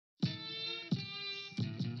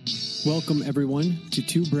Welcome, everyone, to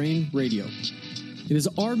Two Brain Radio. It is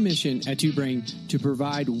our mission at Two Brain to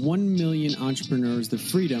provide 1 million entrepreneurs the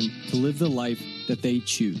freedom to live the life that they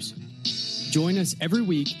choose. Join us every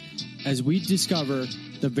week as we discover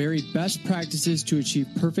the very best practices to achieve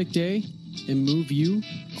perfect day and move you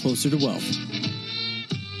closer to wealth.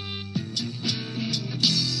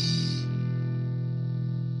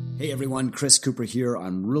 Hey everyone, Chris Cooper here.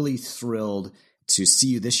 I'm really thrilled to see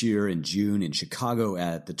you this year in June in Chicago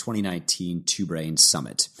at the 2019 Two Brain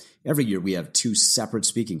Summit. Every year we have two separate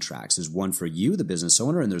speaking tracks. There's one for you, the business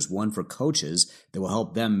owner, and there's one for coaches that will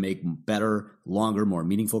help them make better, longer, more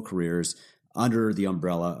meaningful careers under the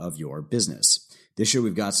umbrella of your business. This year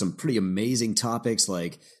we've got some pretty amazing topics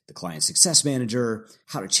like the client success manager,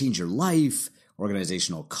 how to change your life,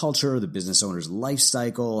 organizational culture, the business owner's life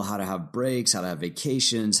cycle, how to have breaks, how to have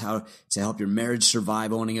vacations, how to help your marriage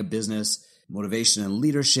survive owning a business, motivation and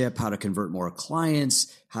leadership, how to convert more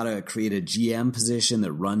clients, how to create a GM position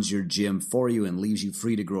that runs your gym for you and leaves you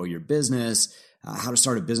free to grow your business, how to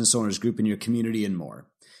start a business owners group in your community, and more.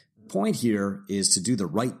 The point here is to do the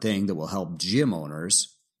right thing that will help gym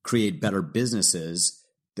owners create better businesses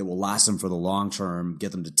that will last them for the long term,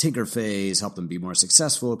 get them to tinker phase, help them be more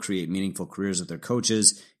successful, create meaningful careers with their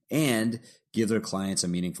coaches, and give their clients a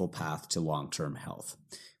meaningful path to long-term health.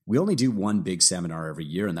 We only do one big seminar every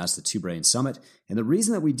year, and that's the Two Brain Summit. And the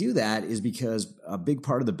reason that we do that is because a big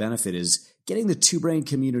part of the benefit is getting the Two Brain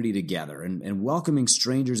community together and welcoming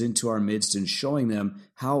strangers into our midst and showing them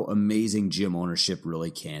how amazing gym ownership really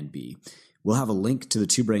can be. We'll have a link to the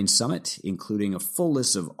Two Brain Summit, including a full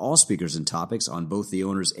list of all speakers and topics on both the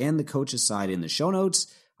owners and the coaches side in the show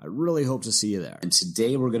notes. I really hope to see you there. And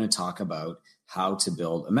today we're going to talk about how to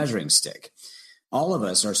build a measuring stick. All of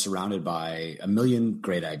us are surrounded by a million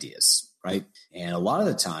great ideas, right? And a lot of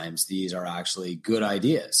the times these are actually good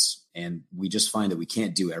ideas, and we just find that we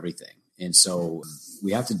can't do everything. And so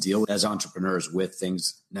we have to deal as entrepreneurs with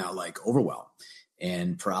things now like overwhelm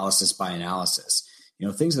and paralysis by analysis. You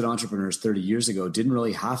know, things that entrepreneurs 30 years ago didn't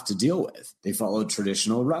really have to deal with. They followed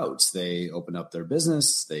traditional routes. They opened up their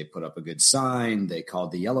business. They put up a good sign. They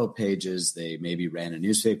called the yellow pages. They maybe ran a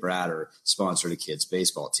newspaper ad or sponsored a kid's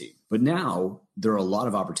baseball team. But now there are a lot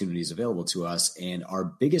of opportunities available to us. And our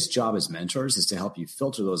biggest job as mentors is to help you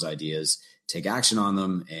filter those ideas, take action on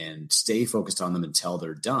them, and stay focused on them until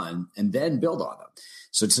they're done, and then build on them.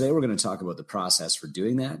 So today we're going to talk about the process for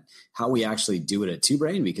doing that, how we actually do it at Two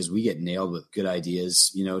Brain, because we get nailed with good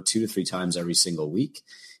ideas, 2 to 3 times every single week,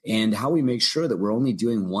 and how we make sure that we're only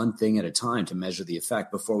doing one thing at a time to measure the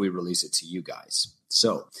effect before we release it to you guys.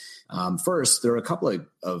 So first, there are a couple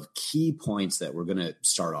of key points that we're going to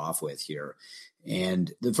start off with here.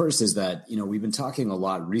 And the first is that, we've been talking a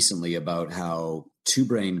lot recently about how Two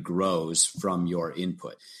Brain grows from your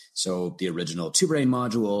input. So the original Two Brain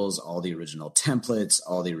modules, all the original templates,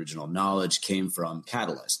 all the original knowledge came from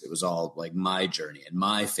Catalyst. It was all like my journey and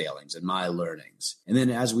my failings and my learnings. And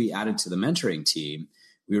then as we added to the mentoring team,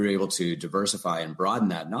 we were able to diversify and broaden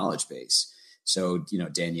that knowledge base. So,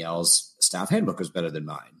 Danielle's staff handbook was better than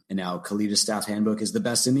mine. And now Kalita's staff handbook is the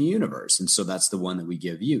best in the universe. And so that's the one that we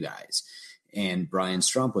give you guys. And Brian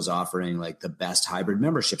Strump was offering like the best hybrid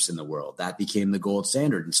memberships in the world. That became the gold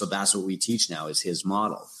standard. And so that's what we teach now is his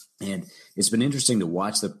model. And it's been interesting to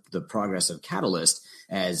watch the progress of Catalyst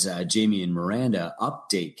as Jamie and Miranda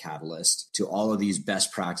update Catalyst to all of these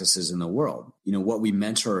best practices in the world. What we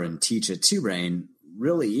mentor and teach at Two Brain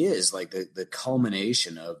really is like the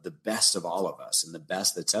culmination of the best of all of us and the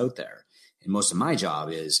best that's out there. And most of my job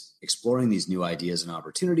is exploring these new ideas and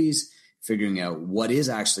opportunities, figuring out what is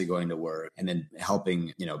actually going to work, and then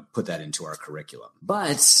helping, put that into our curriculum.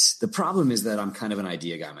 But the problem is that I'm kind of an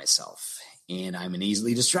idea guy myself, and I'm an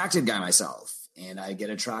easily distracted guy myself. And I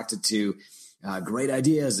get attracted to great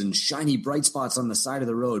ideas and shiny bright spots on the side of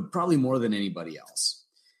the road, probably more than anybody else.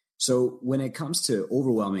 So when it comes to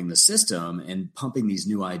overwhelming the system and pumping these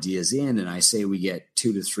new ideas in, and I say we get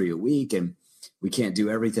 2 to 3 a week and we can't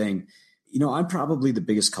do everything, I'm probably the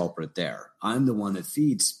biggest culprit there. I'm the one that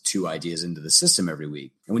feeds 2 ideas into the system every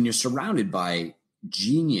week. And when you're surrounded by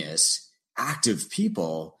genius, active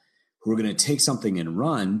people who are going to take something and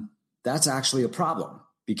run, that's actually a problem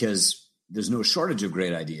because there's no shortage of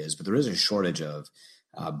great ideas, but there is a shortage of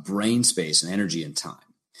brain space and energy and time.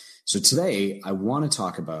 So today I want to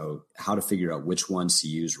talk about how to figure out which ones to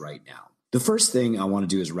use right now. The first thing I want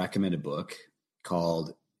to do is recommend a book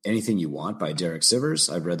called Anything You Want by Derek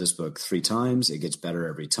Sivers. I've read this book 3 times. It gets better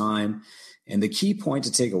every time. And the key point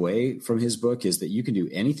to take away from his book is that you can do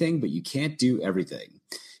anything, but you can't do everything.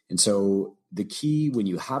 And so the key when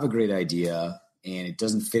you have a great idea and it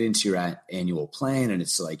doesn't fit into your annual plan and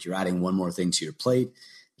it's like you're adding one more thing to your plate,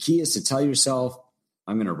 key is to tell yourself,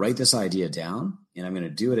 I'm going to write this idea down and I'm going to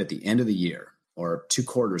do it at the end of the year or 2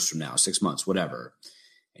 quarters from now, 6 months, whatever.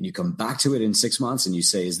 And you come back to it in 6 months and you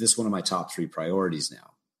say, is this one of my top 3 priorities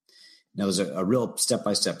now? Now, there's a real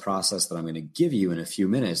step-by-step process that I'm going to give you in a few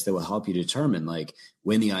minutes that will help you determine like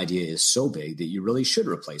when the idea is so big that you really should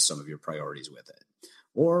replace some of your priorities with it,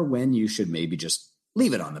 or when you should maybe just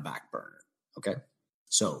leave it on the back burner. Okay.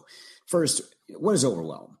 So first, what is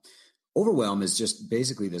overwhelm? Overwhelm is just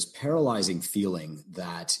basically this paralyzing feeling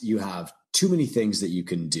that you have too many things that you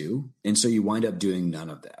can do. And so you wind up doing none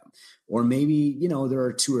of them. Or maybe, there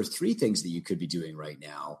are 2 or 3 things that you could be doing right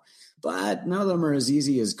now, but none of them are as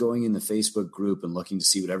easy as going in the Facebook group and looking to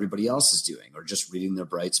see what everybody else is doing or just reading their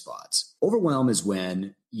bright spots. Overwhelm is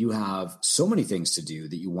when you have so many things to do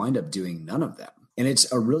that you wind up doing none of them. And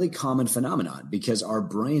it's a really common phenomenon because our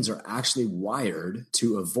brains are actually wired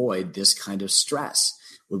to avoid this kind of stress.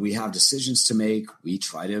 When we have decisions to make, we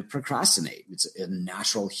try to procrastinate. It's a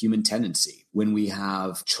natural human tendency. When we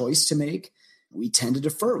have choice to make, we tend to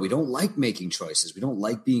defer. We don't like making choices. We don't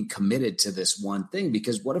like being committed to this one thing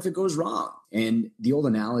because what if it goes wrong? And the old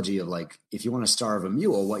analogy of like, if you want to starve a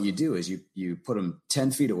mule, what you do is you put them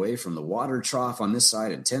 10 feet away from the water trough on this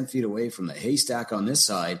side and 10 feet away from the haystack on this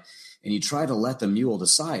side. And you try to let the mule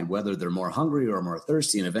decide whether they're more hungry or more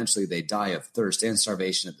thirsty. And eventually they die of thirst and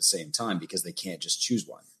starvation at the same time because they can't just choose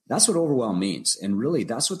one. That's what overwhelm means. And really,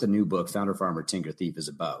 that's what the new book, Founder, Farmer, Tinker, Thief is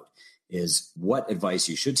about, is what advice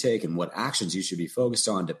you should take and what actions you should be focused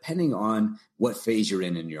on, depending on what phase you're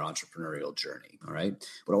in your entrepreneurial journey. All right.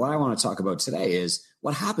 But what I want to talk about today is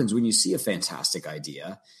what happens when you see a fantastic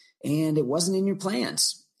idea and it wasn't in your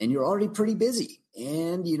plans and you're already pretty busy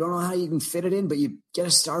and you don't know how you can fit it in, but you get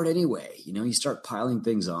to start anyway. You start piling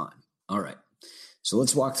things on. All right. So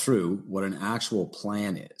let's walk through what an actual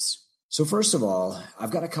plan is. So first of all,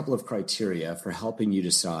 I've got a couple of criteria for helping you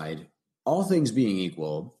decide. All things being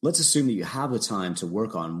equal, let's assume that you have the time to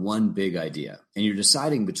work on one big idea and you're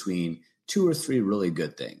deciding between 2 or 3 really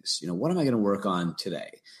good things. What am I going to work on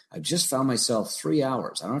today? I've just found myself 3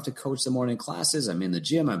 hours. I don't have to coach the morning classes. I'm in the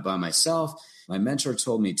gym. I'm by myself. My mentor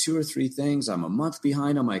told me 2 or 3 things. I'm a month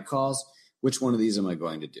behind on my calls. Which one of these am I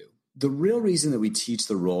going to do? The real reason that we teach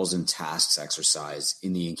the roles and tasks exercise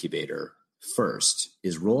in the incubator first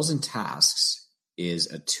is roles and tasks is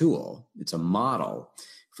a tool. It's a model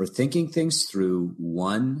for thinking things through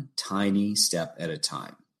one tiny step at a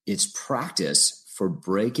time. It's practice for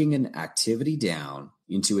breaking an activity down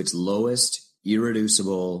into its lowest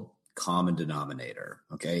irreducible common denominator.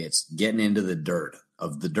 Okay. It's getting into the dirt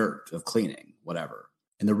of cleaning, whatever.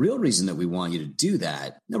 And the real reason that we want you to do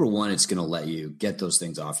that, number one, it's going to let you get those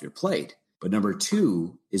things off your plate. But number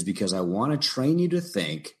 2 is because I want to train you to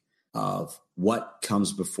think of what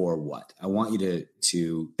comes before what. I want you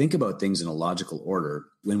to think about things in a logical order.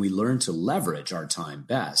 When we learn to leverage our time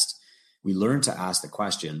best, we learn to ask the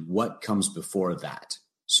question, what comes before that?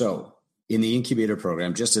 So in the incubator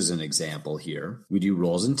program, just as an example here, we do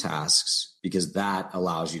roles and tasks because that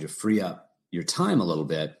allows you to free up your time a little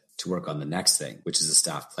bit to work on the next thing, which is a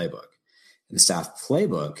staff playbook. And the staff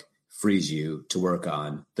playbook frees you to work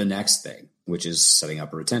on the next thing, which is setting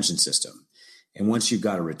up a retention system. And once you've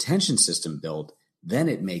got a retention system built, then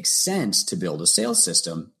it makes sense to build a sales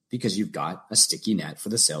system because you've got a sticky net for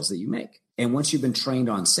the sales that you make. And once you've been trained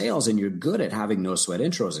on sales and you're good at having no sweat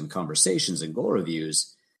intros and conversations and goal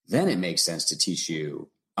reviews, then it makes sense to teach you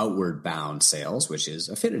outward bound sales, which is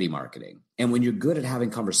affinity marketing. And when you're good at having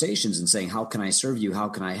conversations and saying, how can I serve you? How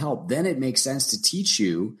can I help? Then it makes sense to teach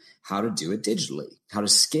you how to do it digitally, how to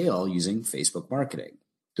scale using Facebook marketing.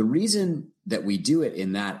 The reason that we do it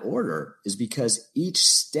in that order is because each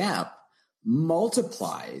step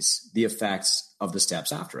multiplies the effects of the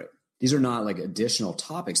steps after it. These are not like additional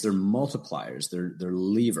topics. They're multipliers. They're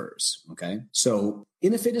levers. Okay. So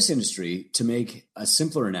in the fitness industry, to make a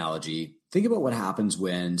simpler analogy, think about what happens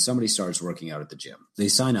when somebody starts working out at the gym. They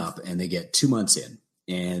sign up and they get 2 months in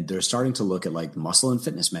and they're starting to look at like muscle and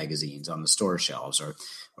fitness magazines on the store shelves, or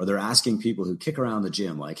they're asking people who kick around the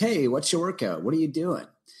gym like, hey, what's your workout? What are you doing?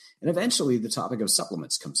 And eventually the topic of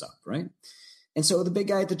supplements comes up, right? And so the big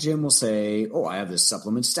guy at the gym will say, oh, I have this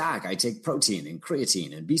supplement stack. I take protein and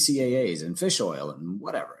creatine and BCAAs and fish oil and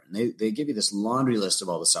whatever. And they give you this laundry list of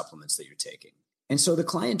all the supplements that you're taking. And so the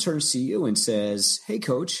client turns to you and says, hey,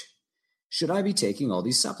 coach, should I be taking all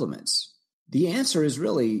these supplements? The answer is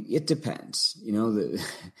really, it depends.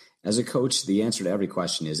 As a coach, the answer to every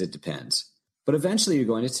question is it depends. But eventually you're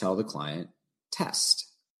going to tell the client, test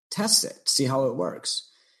it, see how it works.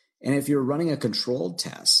 And if you're running a controlled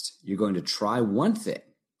test, you're going to try one thing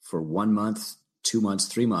for 1 month, 2 months,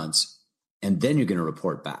 3 months, and then you're going to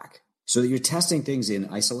report back. so that you're testing things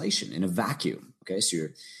in isolation, in a vacuum. Okay. So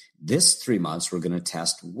this 3 months, we're going to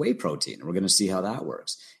test whey protein and we're going to see how that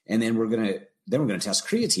works. And then we're going to test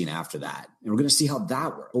creatine after that. And we're going to see how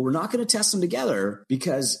that works. But we're not going to test them together,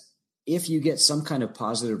 because if you get some kind of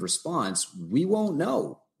positive response, we won't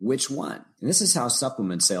know which one. And this is how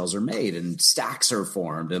supplement sales are made, and stacks are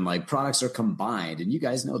formed, and like products are combined. And you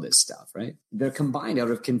guys know this stuff, right? They're combined out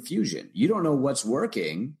of confusion. You don't know what's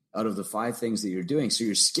working out of the 5 things that you're doing. So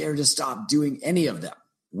you're scared to stop doing any of them.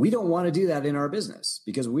 We don't want to do that in our business,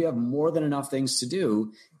 because we have more than enough things to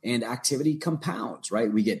do, and activity compounds,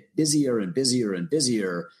 right? We get busier and busier and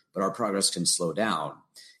busier, but our progress can slow down.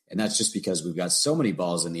 And that's just because we've got so many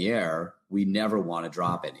balls in the air, we never want to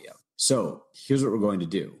drop any of them. So here's what we're going to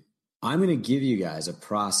do. I'm going to give you guys a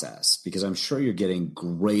process, because I'm sure you're getting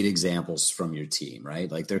great examples from your team,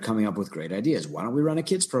 right? Like they're coming up with great ideas. Why don't we run a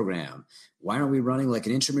kids program? Why aren't we running like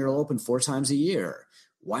an intramural open 4 times a year?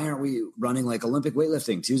 Why aren't we running like Olympic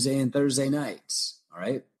weightlifting Tuesday and Thursday nights? All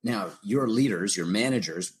right. Now, you're leaders, you're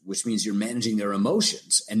managers, which means you're managing their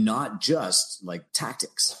emotions and not just like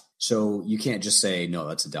tactics. So you can't just say, no,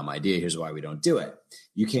 that's a dumb idea. Here's why we don't do it.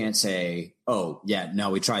 You can't say, oh, yeah,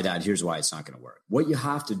 no, we tried that. Here's why it's not going to work. What you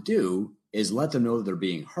have to do is let them know that they're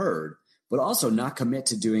being heard, but also not commit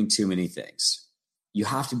to doing too many things. You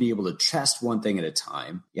have to be able to test one thing at a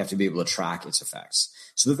time. You have to be able to track its effects.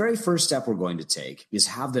 So the very first step we're going to take is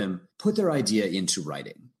have them put their idea into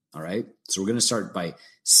writing. All right. So we're going to start by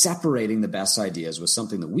separating the best ideas with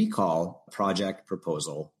something that we call a project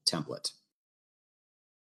proposal template.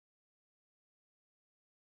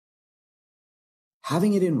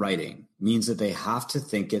 Having it in writing means that they have to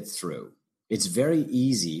think it through. It's very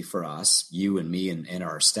easy for us, you and me and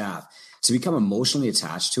our staff, to become emotionally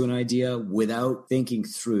attached to an idea without thinking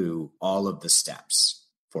through all of the steps.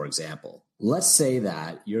 For example, let's say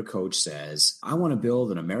that your coach says, I want to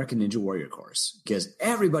build an American Ninja Warrior course because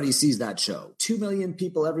everybody sees that show. 2 million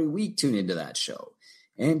people every week tune into that show,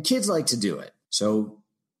 and kids like to do it. So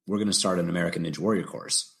we're going to start an American Ninja Warrior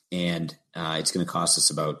course. And it's going to cost us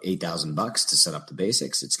about $8,000 to set up the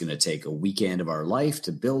basics. It's going to take a weekend of our life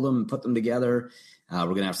to build them and put them together. We're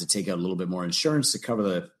going to have to take out a little bit more insurance to cover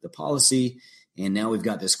the policy. And now we've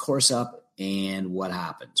got this course up. And what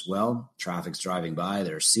happens? Well, traffic's driving by.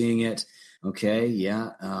 They're seeing it. Okay, yeah.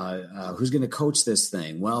 Who's going to coach this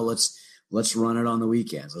thing? Well, let's run it on the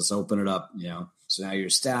weekends. Let's open it up. So now you're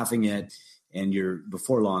staffing it, and you're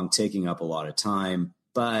before long taking up a lot of time.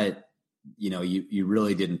 But you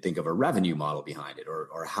really didn't think of a revenue model behind it,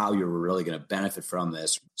 or how you're really going to benefit from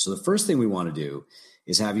this. So the first thing we want to do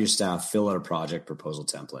is have your staff fill out a project proposal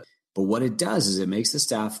template. But what it does is it makes the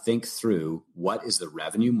staff think through what is the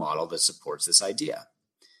revenue model that supports this idea.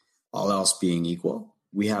 All else being equal,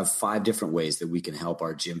 we have 5 different ways that we can help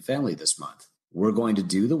our gym family this month. We're going to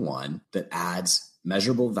do the one that adds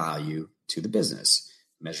measurable value to the business.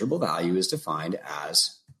 Measurable value is defined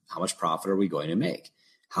as how much profit are we going to make?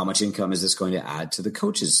 How much income is this going to add to the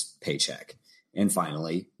coach's paycheck? And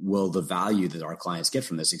finally, will the value that our clients get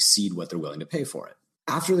from this exceed what they're willing to pay for it?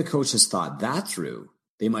 After the coach has thought that through,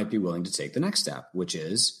 they might be willing to take the next step, which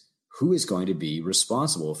is who is going to be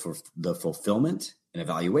responsible for the fulfillment and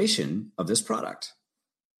evaluation of this product?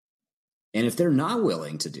 And if they're not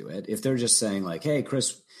willing to do it, if they're just saying like, hey,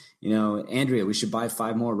 Chris, Andrea, we should buy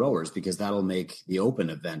 5 more rowers because that'll make the open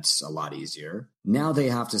events a lot easier. Now they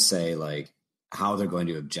have to say like, how they're going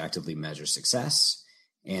to objectively measure success.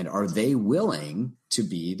 And are they willing to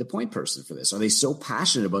be the point person for this? Are they so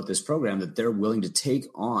passionate about this program that they're willing to take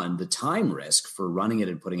on the time risk for running it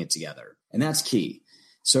and putting it together? And that's key.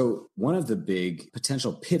 So one of the big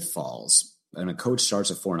potential pitfalls when a coach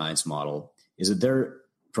starts a 4-9s model is that their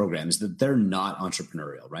program is that they're not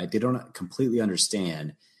entrepreneurial, right? They don't completely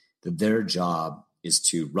understand that their job is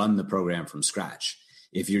to run the program from scratch.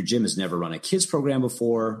 If your gym has never run a kids program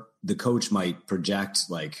before, the coach might project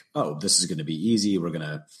like, oh, this is going to be easy. We're going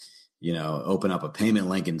to, open up a payment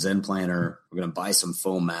link in Zen Planner. We're going to buy some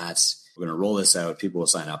foam mats. We're going to roll this out. People will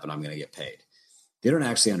sign up and I'm going to get paid. They don't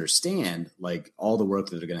actually understand like all the work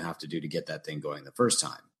that they're going to have to do to get that thing going the first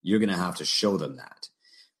time. You're going to have to show them that.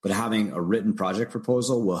 But having a written project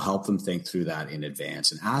proposal will help them think through that in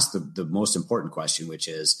advance and ask the most important question, which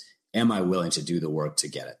is, am I willing to do the work to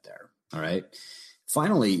get it there? All right.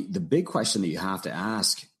 Finally, the big question that you have to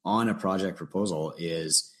ask on a project proposal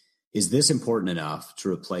is this important enough to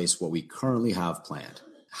replace what we currently have planned?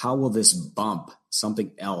 How will this bump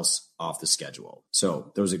something else off the schedule?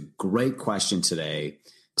 So there was a great question today.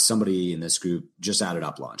 Somebody in this group just added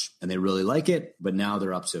UpLaunch and they really like it, but now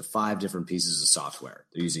they're up to 5 different pieces of software.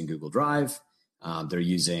 They're using Google Drive. They're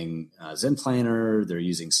using Zen Planner. They're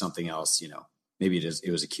using something else, maybe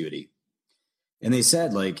it was Acuity. And they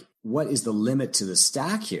said, like, what is the limit to the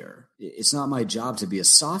stack here? It's not my job to be a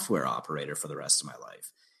software operator for the rest of my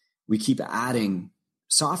life. We keep adding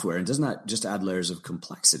software, and does not just add layers of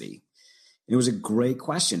complexity. And it was a great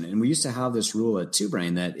question. And we used to have this rule at Two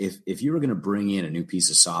Brain that if you were going to bring in a new piece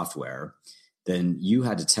of software, then you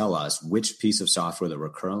had to tell us which piece of software that we're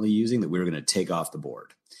currently using that we were going to take off the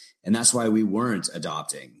board. And that's why we weren't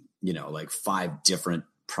adopting, like 5 different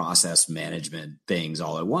process management things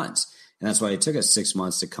all at once. And that's why it took us 6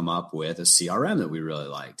 months to come up with a CRM that we really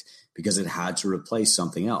liked, because it had to replace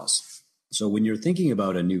something else. So when you're thinking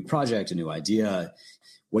about a new project, a new idea,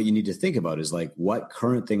 what you need to think about is like, what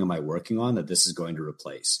current thing am I working on that this is going to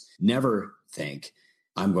replace? Never think,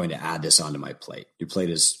 I'm going to add this onto my plate. Your plate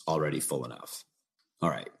is already full enough. All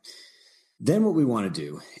right. Then what we want to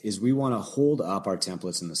do is we want to hold up our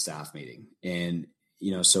templates in the staff meeting. And,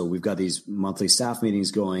 so we've got these monthly staff meetings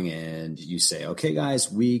going, and you say, okay,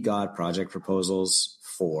 guys, we got project proposals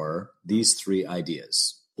for these 3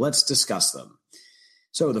 ideas. Let's discuss them.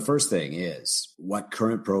 So the first thing is, what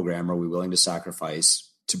current program are we willing to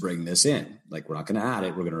sacrifice to bring this in? Like, we're not going to add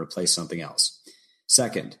it. We're going to replace something else.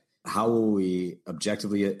 Second, how will we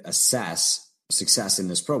objectively assess success in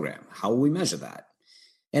this program? How will we measure that?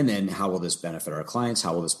 And then how will this benefit our clients?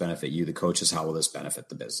 How will this benefit you, the coaches? How will this benefit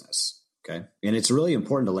the business? Okay. And it's really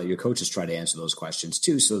important to let your coaches try to answer those questions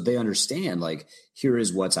too, so they understand, like, here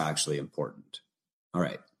is what's actually important. All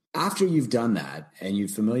right. After you've done that and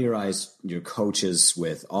you've familiarized your coaches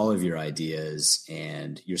with all of your ideas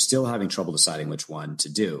and you're still having trouble deciding which one to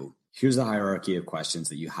do, here's the hierarchy of questions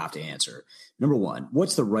that you have to answer. Number 1,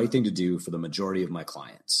 what's the right thing to do for the majority of my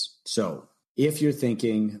clients? So if you're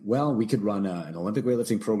thinking, well, we could run an Olympic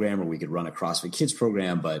weightlifting program, or we could run a CrossFit Kids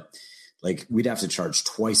program, but like, we'd have to charge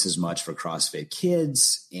twice as much for CrossFit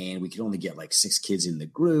Kids, and we could only get like 6 kids in the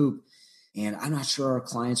group, and I'm not sure our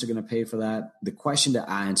clients are going to pay for that. The question to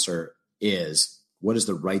answer is, what is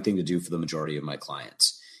the right thing to do for the majority of my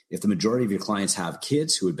clients? If the majority of your clients have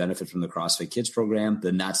kids who would benefit from the CrossFit Kids program,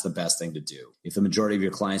 then that's the best thing to do. If the majority of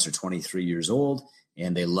your clients are 23 years old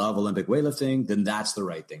and they love Olympic weightlifting, then that's the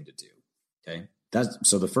right thing to do. Okay.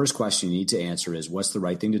 So the first question you need to answer is, what's the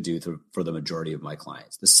right thing to do for the majority of my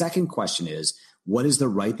clients? The second question is, what is the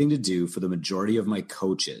right thing to do for the majority of my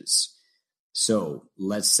coaches? So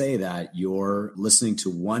let's say that you're listening to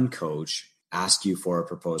one coach ask you for a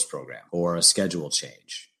proposed program or a schedule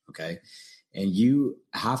change. Okay. And you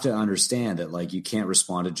have to understand that, like, you can't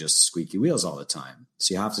respond to just squeaky wheels all the time.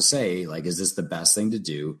 So you have to say, like, is this the best thing to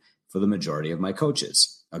do for the majority of my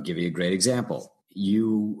coaches? I'll give you a great example.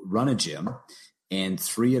 You run a gym, and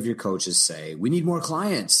 3 of your coaches say, we need more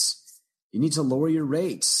clients. You need to lower your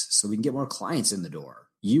rates so we can get more clients in the door.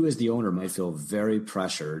 You as the owner might feel very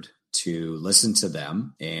pressured to listen to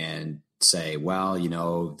them and say, well,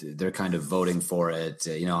 they're kind of voting for it.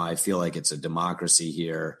 I feel like it's a democracy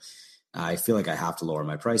here. I feel like I have to lower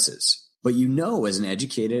my prices. But as an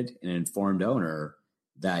educated and informed owner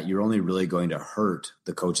that you're only really going to hurt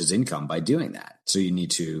the coach's income by doing that. So you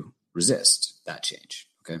need to resist that change.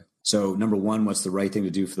 Okay. So number 1, what's the right thing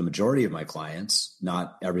to do for the majority of my clients?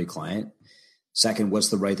 Not every client. Second, what's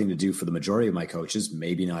the right thing to do for the majority of my coaches?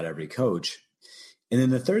 Maybe not every coach. And then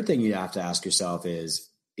the third thing you have to ask yourself is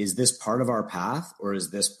this part of our path, or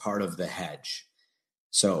is this part of the hedge?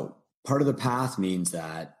 So part of the path means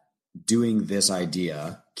that doing this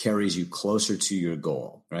idea carries you closer to your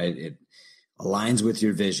goal, right? It aligns with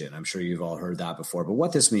your vision. I'm sure you've all heard that before. But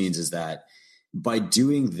what this means is that by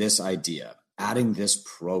doing this idea, adding this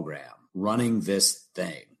program, running this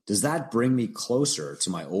thing, does that bring me closer to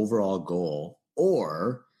my overall goal,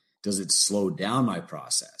 or does it slow down my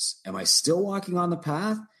process? Am I still walking on the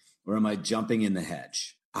path, or am I jumping in the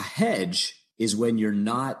hedge? A hedge is when you're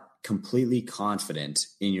not completely confident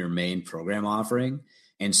in your main program offering,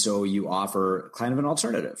 and so you offer kind of an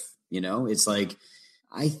alternative. It's like,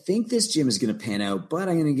 I think this gym is going to pan out, but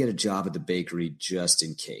I'm going to get a job at the bakery just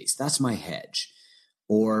in case. That's my hedge.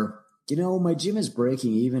 Or, my gym is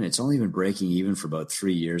breaking even. It's only been breaking even for about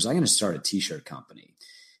 3 years. I'm going to start a t-shirt company.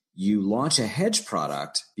 You launch a hedge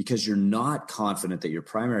product because you're not confident that your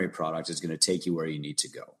primary product is going to take you where you need to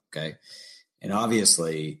go. Okay. And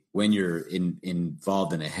obviously, when you're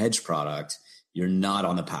involved in a hedge product, you're not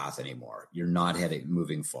on the path anymore. You're not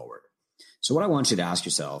moving forward. So what I want you to ask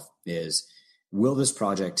yourself is, will this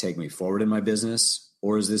project take me forward in my business?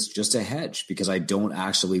 Or is this just a hedge because I don't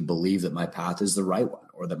actually believe that my path is the right one,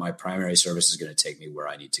 or that my primary service is going to take me where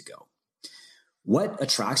I need to go? What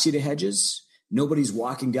attracts you to hedges? Nobody's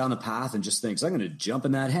walking down the path and just thinks, I'm going to jump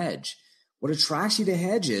in that hedge. What attracts you to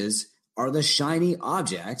hedges are the shiny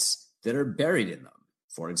objects that are buried in them.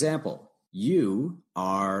 For example, you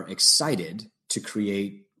are excited to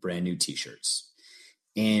create brand new t-shirts.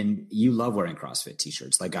 And you love wearing CrossFit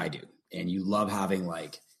t-shirts like I do. And you love having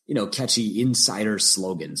catchy insider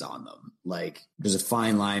slogans on them. Like there's a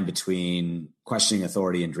fine line between questioning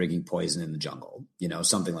authority and drinking poison in the jungle,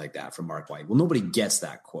 something like that from Mark White. Well, nobody gets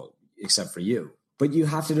that quote except for you, but you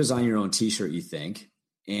have to design your own t-shirt, you think.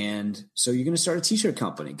 And so you're going to start a t-shirt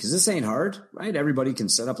company because this ain't hard, right? Everybody can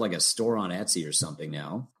set up like a store on Etsy or something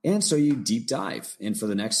now. And so you deep dive. And for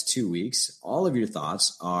the next 2 weeks, all of your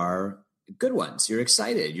thoughts are good ones. You're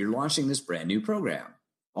excited. You're launching this brand new program.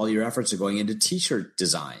 All your efforts are going into t-shirt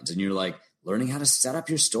designs and you're like learning how to set up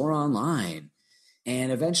your store online.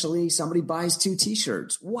 And eventually somebody buys 2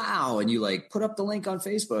 t-shirts. Wow. And you like put up the link on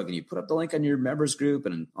Facebook and you put up the link on your members group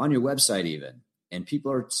and on your website even. And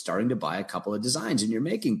people are starting to buy a couple of designs and you're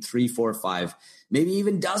making 3, 4, 5, maybe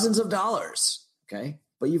even dozens of dollars. Okay.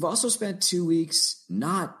 But you've also spent 2 weeks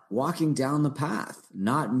not walking down the path,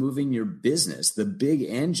 not moving your business, the big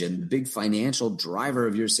engine, the big financial driver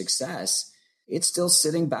of your success. It's still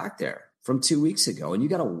sitting back there from 2 weeks ago. And you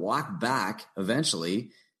got to walk back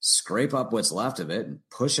eventually, scrape up what's left of it and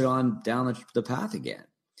push it on down the path again.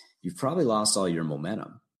 You've probably lost all your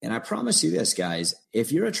momentum. And I promise you this, guys,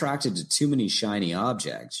 if you're attracted to too many shiny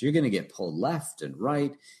objects, you're going to get pulled left and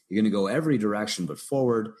right. You're going to go every direction but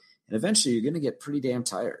forward. And eventually you're going to get pretty damn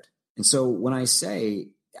tired. And so when I say,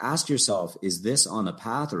 ask yourself, is this on the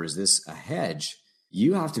path or is this a hedge?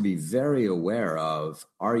 You have to be very aware of,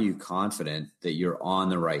 are you confident that you're on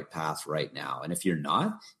the right path right now? And if you're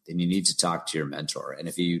not, then you need to talk to your mentor. And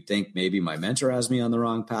if you think maybe my mentor has me on the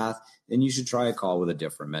wrong path, then you should try a call with a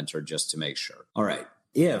different mentor just to make sure. All right.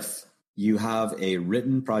 If you have a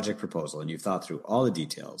written project proposal and you've thought through all the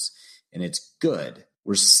details and it's good,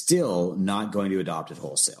 we're still not going to adopt it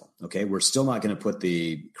wholesale. Okay. We're still not going to put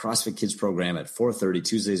the CrossFit Kids program at 4:30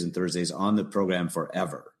 Tuesdays and Thursdays on the program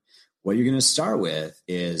forever. What you're going to start with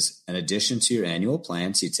is an addition to your annual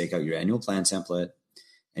plan. So you take out your annual plan template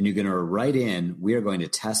and you're going to write in, we are going to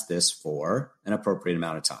test this for an appropriate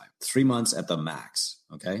amount of time, 3 months at the max.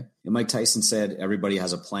 Okay. And Mike Tyson said, everybody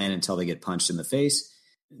has a plan until they get punched in the face.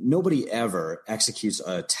 Nobody ever executes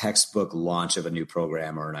a textbook launch of a new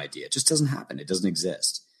program or an idea. It just doesn't happen. It doesn't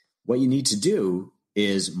exist. What you need to do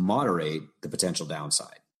is moderate the potential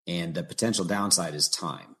downside. And the potential downside is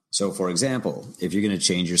time. So for example, if you're going to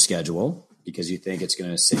change your schedule because you think it's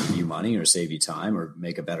going to save you money or save you time or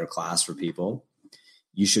make a better class for people,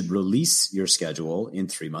 you should release your schedule in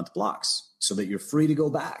 3-month blocks so that you're free to go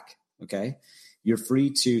back. Okay. You're free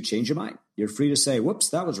to change your mind. You're free to say, whoops,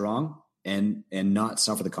 that was wrong. And not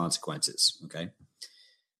suffer the consequences. Okay.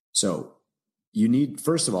 So you need,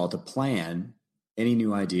 first of all, to plan. Any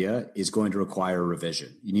new idea is going to require a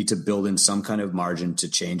revision. You need to build in some kind of margin to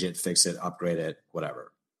change it, fix it, upgrade it,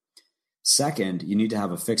 whatever. Second, you need to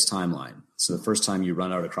have a fixed timeline. So the first time you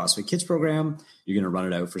run out a CrossFit Kids program, you're going to run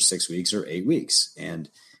it out for 6 weeks or 8 weeks.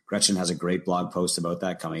 And Gretchen has a great blog post about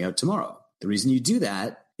that coming out tomorrow. The reason you do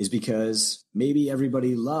that is because maybe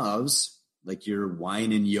everybody loves like your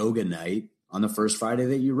wine and yoga night on the first Friday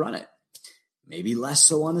that you run it, maybe less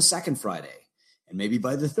so on the second Friday. And maybe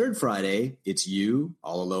by the third Friday, it's you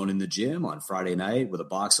all alone in the gym on Friday night with a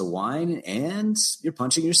box of wine and you're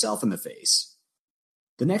punching yourself in the face.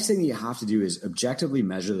 The next thing that you have to do is objectively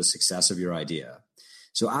measure the success of your idea.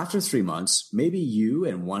 So after 3 months, maybe you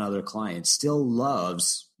and one other client still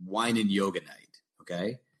loves wine and yoga night.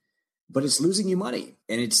 Okay. But it's losing you money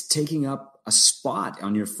and it's taking up a spot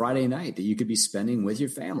on your Friday night that you could be spending with your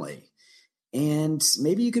family. And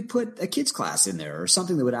maybe you could put a kids class in there or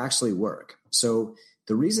something that would actually work. So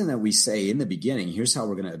the reason that we say in the beginning, here's how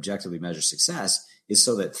we're going to objectively measure success is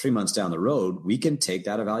so that 3 months down the road, we can take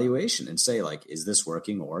that evaluation and say like, is this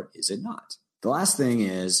working or is it not? The last thing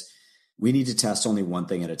is we need to test only one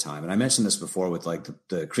thing at a time. And I mentioned this before with like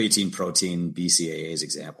the creatine protein BCAAs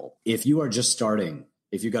example. If you are just starting,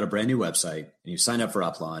 if you've got a brand new website and you signed up for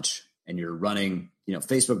UpLaunch and you're running,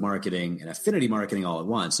 Facebook marketing and affinity marketing all at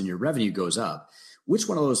once and your revenue goes up, which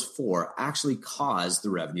one of those 4 actually caused the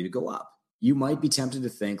revenue to go up? You might be tempted to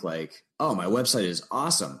think like, oh, my website is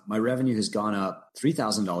awesome. My revenue has gone up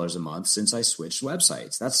 $3,000 a month since I switched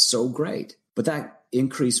websites. That's so great. But that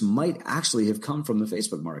increase might actually have come from the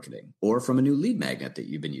Facebook marketing or from a new lead magnet that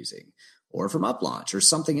you've been using or from UpLaunch or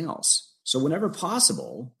something else. So whenever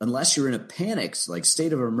possible, unless you're in a panic, like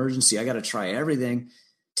state of emergency, I got to try everything,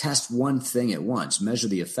 test one thing at once, measure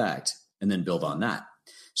the effect, and then build on that.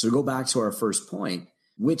 So to go back to our first point,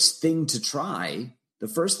 which thing to try? The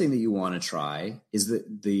first thing that you want to try is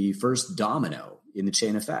the first domino in the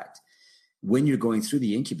chain effect. When you're going through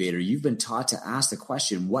the incubator, you've been taught to ask the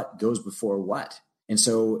question, what goes before what? And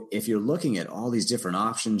so if you're looking at all these different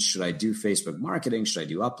options, should I do Facebook marketing? Should I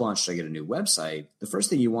do uplaunch? Should I get a new website? The first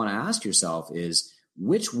thing you want to ask yourself is,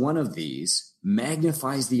 which one of these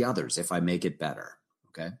magnifies the others if I make it better?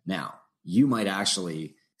 Okay. Now, you might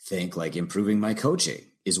actually think like improving my coaching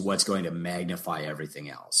is what's going to magnify everything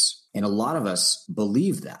else. And a lot of us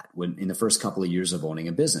believe that when in the first couple of years of owning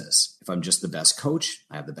a business, if I'm just the best coach,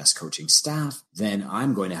 I have the best coaching staff, then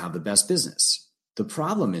I'm going to have the best business. The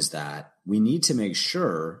problem is that we need to make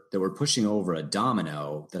sure that we're pushing over a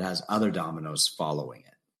domino that has other dominoes following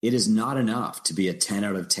it. It is not enough to be a 10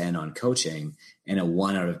 out of 10 on coaching and a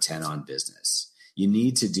 1 out of 10 on business. You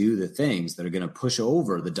need to do the things that are going to push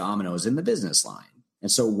over the dominoes in the business line.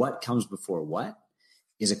 And so what comes before what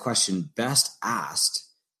is a question best asked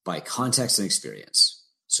by context and experience.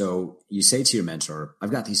 So you say to your mentor,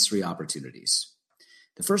 I've got these 3 opportunities.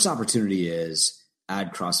 The first opportunity is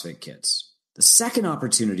add CrossFit kits. The second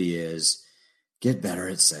opportunity is get better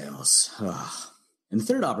at sales. And the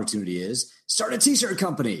third opportunity is start a t-shirt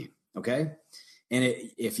company. Okay. And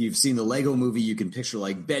if you've seen the Lego movie, you can picture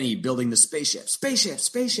like Benny building the spaceship.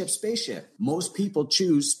 Most people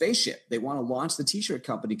choose spaceship. They want to launch the t-shirt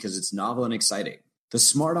company because it's novel and exciting. The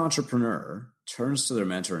smart entrepreneur turns to their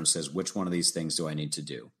mentor and says, which one of these things do I need to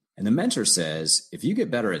do? And the mentor says, if you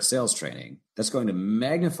get better at sales training, that's going to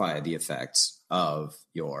magnify the effects of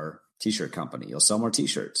your t-shirt company. You'll sell more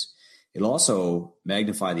t-shirts. It'll also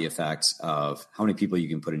magnify the effects of how many people you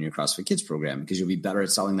can put in your CrossFit Kids program because you'll be better at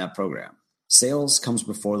selling that program. Sales comes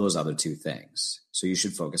before those other 2 things. So you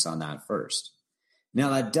should focus on that first. Now,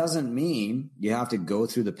 that doesn't mean you have to go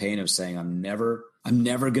through the pain of saying, I'm never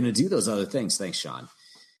going to do those other things. Thanks, Sean.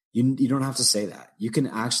 You don't have to say that. You can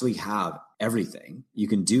actually have everything. You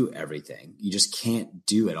can do everything. You just can't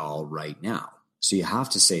do it all right now. So you have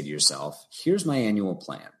to say to yourself, here's my annual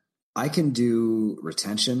plan. I can do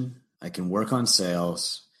retention. I can work on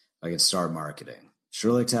sales. I can start marketing.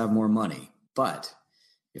 Sure like to have more money, but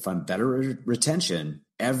if I'm better at retention,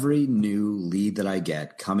 every new lead that I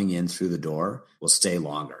get coming in through the door will stay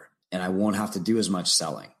longer and I won't have to do as much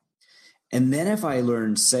selling. And then if I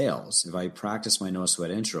learn sales, if I practice my no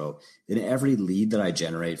sweat intro, then every lead that I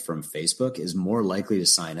generate from Facebook is more likely to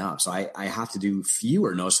sign up. So I have to do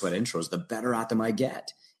fewer no sweat intros, the better at them I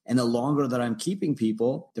get. And the longer that I'm keeping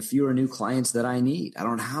people, the fewer new clients that I need. I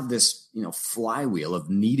don't have this, flywheel of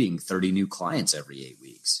needing 30 new clients every 8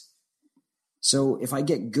 weeks. So if I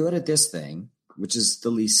get good at this thing, which is the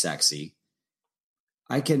least sexy,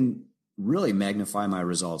 I can really magnify my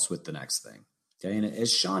results with the next thing. Okay. And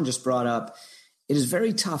as Sean just brought up, it is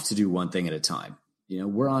very tough to do one thing at a time.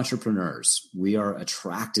 We're entrepreneurs. We are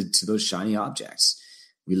attracted to those shiny objects.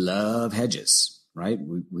 We love hedges, right?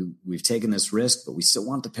 We've taken this risk, but we still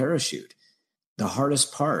want the parachute. The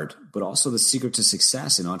hardest part, but also the secret to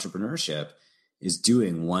success in entrepreneurship, is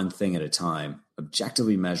doing one thing at a time,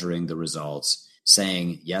 objectively measuring the results,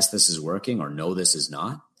 saying, yes, this is working, or no, this is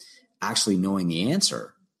not, actually knowing the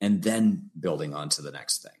answer, and then building on to the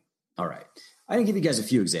next thing. All right. I'm going to give you guys a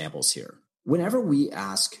few examples here. Whenever we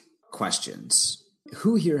ask questions,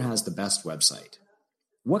 who here has the best website?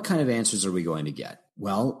 What kind of answers are we going to get?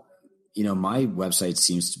 Well, my website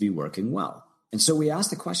seems to be working well. And so we ask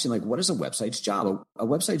the question, like, what is a website's job? A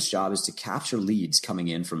website's job is to capture leads coming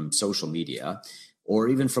in from social media or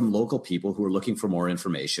even from local people who are looking for more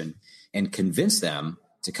information and convince them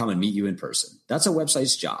to come and meet you in person. That's a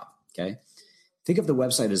website's job, okay? Think of the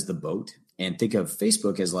website as the boat and think of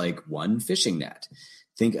Facebook as like one fishing net.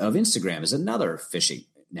 Think of Instagram as another fishing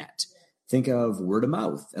net. Think of word of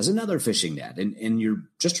mouth as another fishing net. And you're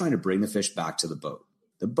just trying to bring the fish back to the boat.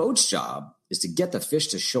 The boat's job is to get the fish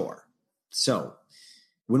to shore. So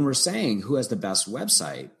when we're saying who has the best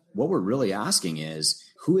website, what we're really asking is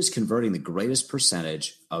who is converting the greatest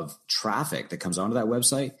percentage of traffic that comes onto that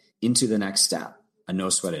website into the next step, a no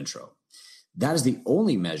sweat intro. That is the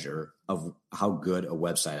only measure of how good a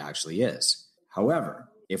website actually is. However,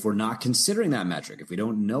 if we're not considering that metric, if we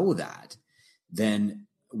don't know that, then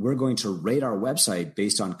we're going to rate our website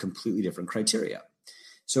based on completely different criteria.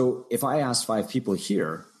 So if I ask 5 people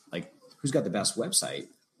here, like, who's got the best website?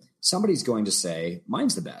 Somebody's going to say,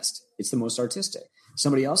 mine's the best. It's the most artistic.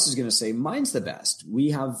 Somebody else is going to say, mine's the best.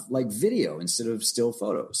 We have like video instead of still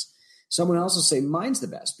photos. Someone else will say, mine's the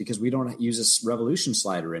best because we don't use a revolution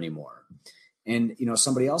slider anymore. And,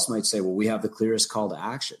 somebody else might say, well, we have the clearest call to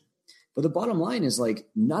action. But the bottom line is like,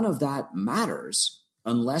 none of that matters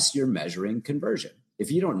unless you're measuring conversion.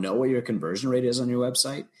 If you don't know what your conversion rate is on your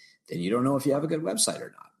website, then you don't know if you have a good website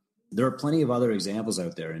or not. There are plenty of other examples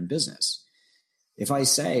out there in business. If I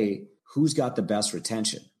say, who's got the best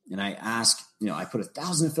retention? And I ask, I put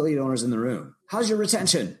 1,000 affiliate owners in the room. How's your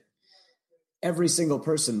retention? every single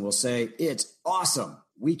person will say, it's awesome.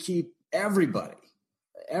 We keep everybody.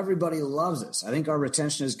 Everybody loves us. I think our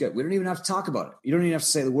retention is good. We don't even have to talk about it. You don't even have to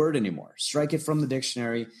say the word anymore. Strike it from the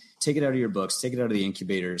dictionary, take it out of your books, take it out of the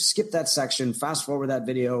incubator, skip that section, fast forward that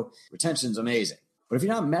video. Retention's amazing. But if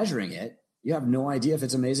you're not measuring it, you have no idea if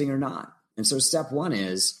it's amazing or not. And so step one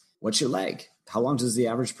is, what's your leg? How long does the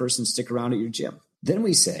average person stick around at your gym? Then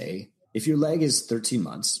we say, if your leg is 13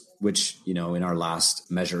 months, which, in our last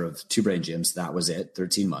measure of Two Brain Gyms, that was it,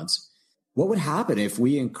 13 months. What would happen if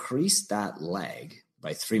we increased that leg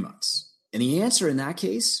by 3 months? And the answer in that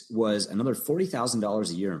case was another $40,000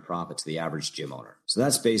 a year in profit to the average gym owner. So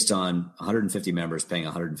that's based on 150 members paying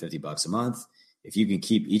 $150 a month. If you can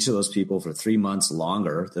keep each of those people for 3 months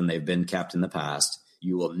longer than they've been kept in the past,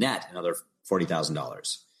 you will net another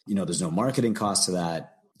 $40,000. There's no marketing cost to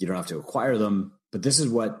that. You don't have to acquire them, but this is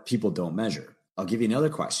what people don't measure. I'll give you another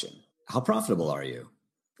question. How profitable are you?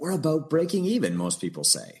 We're about breaking even, most people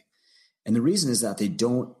say. And the reason is that they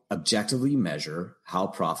don't objectively measure how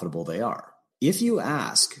profitable they are. If you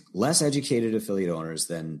ask less educated affiliate owners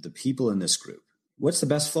than the people in this group, what's the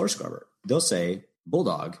best floor scrubber? They'll say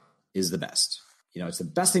Bulldog is the best. It's the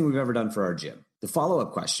best thing we've ever done for our gym. The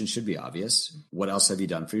follow-up question should be obvious. What else have you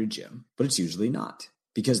done for your gym? But it's usually not,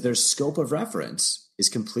 because their scope of reference is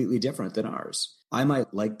completely different than ours. I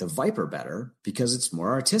might like the Viper better because it's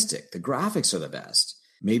more artistic. The graphics are the best.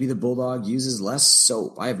 Maybe the Bulldog uses less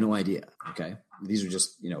soap. I have no idea. Okay. These are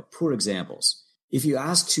just, poor examples. If you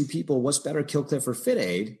ask two people, what's better, KillCliff or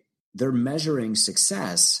FitAid? They're measuring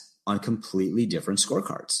success on completely different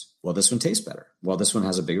scorecards. Well, this one tastes better. Well, this one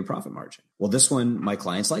has a bigger profit margin. Well, this one my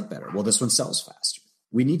clients like better. Well, this one sells faster.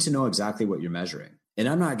 We need to know exactly what you're measuring. And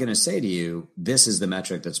I'm not going to say to you, this is the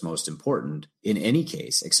metric that's most important in any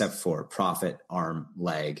case, except for profit, arm,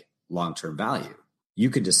 leg, long-term value. You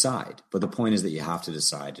could decide, but the point is that you have to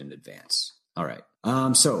decide in advance. All right.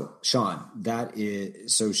 So Sean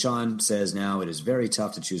says, now it is very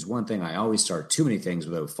tough to choose one thing. I always start too many things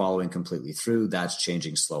without following completely through. That's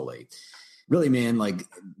changing slowly. Really, man,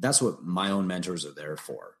 that's what my own mentors are there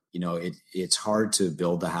for. It's hard to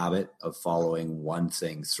build the habit of following one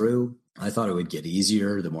thing through. I thought it would get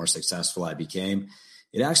easier the more successful I became.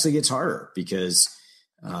 It actually gets harder because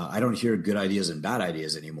I don't hear good ideas and bad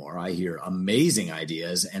ideas anymore. I hear amazing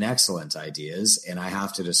ideas and excellent ideas, and I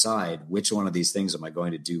have to decide which one of these things am I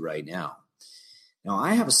going to do right now. Now,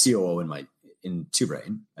 I have a COO in Two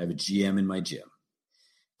Brain. I have a GM in my gym.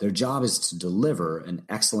 Their job is to deliver an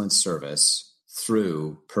excellent service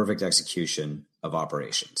through perfect execution of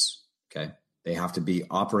operations. Okay. They have to be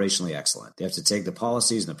operationally excellent. They have to take the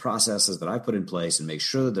policies and the processes that I put in place and make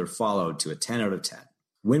sure that they're followed to a 10 out of 10.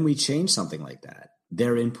 When we change something like that,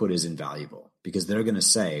 their input is invaluable because they're going to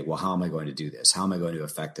say, well, how am I going to do this? How am I going to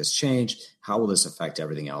affect this change? How will this affect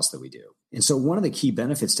everything else that we do? And so one of the key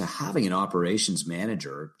benefits to having an operations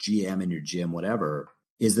manager, GM in your gym, whatever,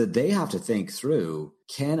 is that they have to think through,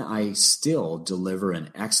 can I still deliver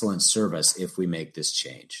an excellent service if we make this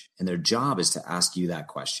change? And their job is to ask you that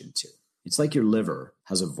question too. It's like your liver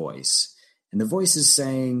has a voice, and the voice is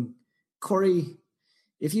saying, Corey,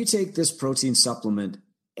 if you take this protein supplement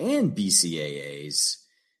and BCAAs,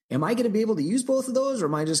 am I going to be able to use both of those, or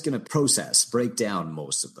am I just going to break down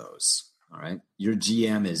most of those? All right. Your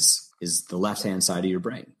GM is the left-hand side of your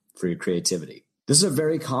brain for your creativity. This is a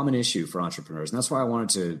very common issue for entrepreneurs. And that's why I wanted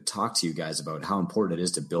to talk to you guys about how important it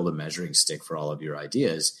is to build a measuring stick for all of your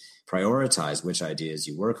ideas, prioritize which ideas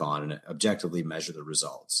you work on, and objectively measure the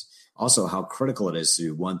results. Also, how critical it is to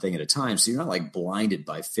do one thing at a time so you're not blinded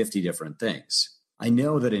by 50 different things. I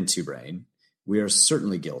know that in Two Brain, we are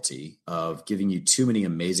certainly guilty of giving you too many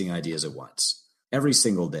amazing ideas at once. Every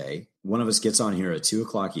single day, one of us gets on here at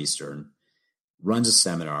 2:00 Eastern, runs a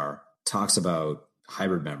seminar, talks about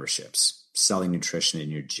hybrid memberships, selling nutrition in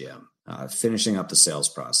your gym, finishing up the sales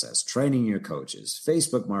process, training your coaches,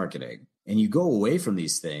 Facebook marketing. And you go away from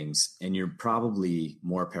these things and you're probably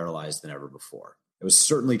more paralyzed than ever before. It was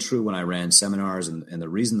certainly true when I ran seminars. And the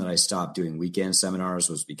reason that I stopped doing weekend seminars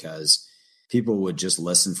was because people would just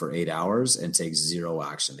listen for 8 hours and take zero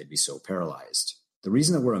action. They'd be so paralyzed. The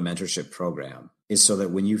reason that we're a mentorship program is so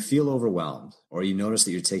that when you feel overwhelmed or you notice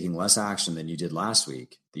that you're taking less action than you did last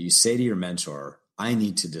week, that you say to your mentor, I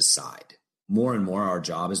need to decide. More and more, our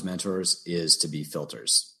job as mentors is to be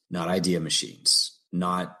filters, not idea machines,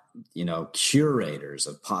 not, curators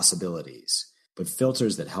of possibilities, but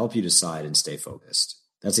filters that help you decide and stay focused.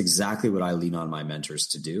 That's exactly what I lean on my mentors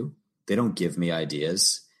to do. They don't give me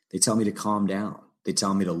ideas. They tell me to calm down. They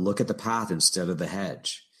tell me to look at the path instead of the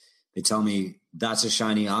hedge. They tell me that's a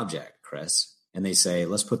shiny object, Chris. And they say,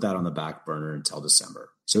 let's put that on the back burner until December.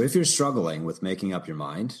 So if you're struggling with making up your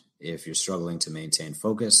mind, if you're struggling to maintain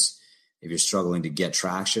focus, if you're struggling to get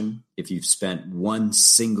traction, if you've spent one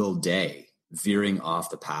single day veering off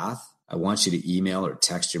the path, I want you to email or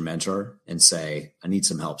text your mentor and say, I need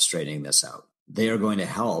some help straightening this out. They are going to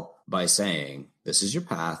help by saying, this is your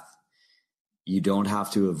path. You don't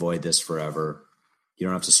have to avoid this forever. You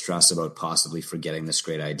don't have to stress about possibly forgetting this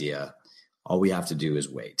great idea. All we have to do is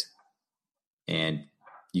wait. And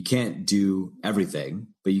you can't do everything,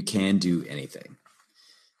 but you can do anything.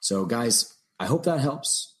 So guys, I hope that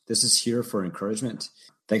helps. This is here for encouragement.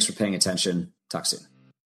 Thanks for paying attention. Talk soon.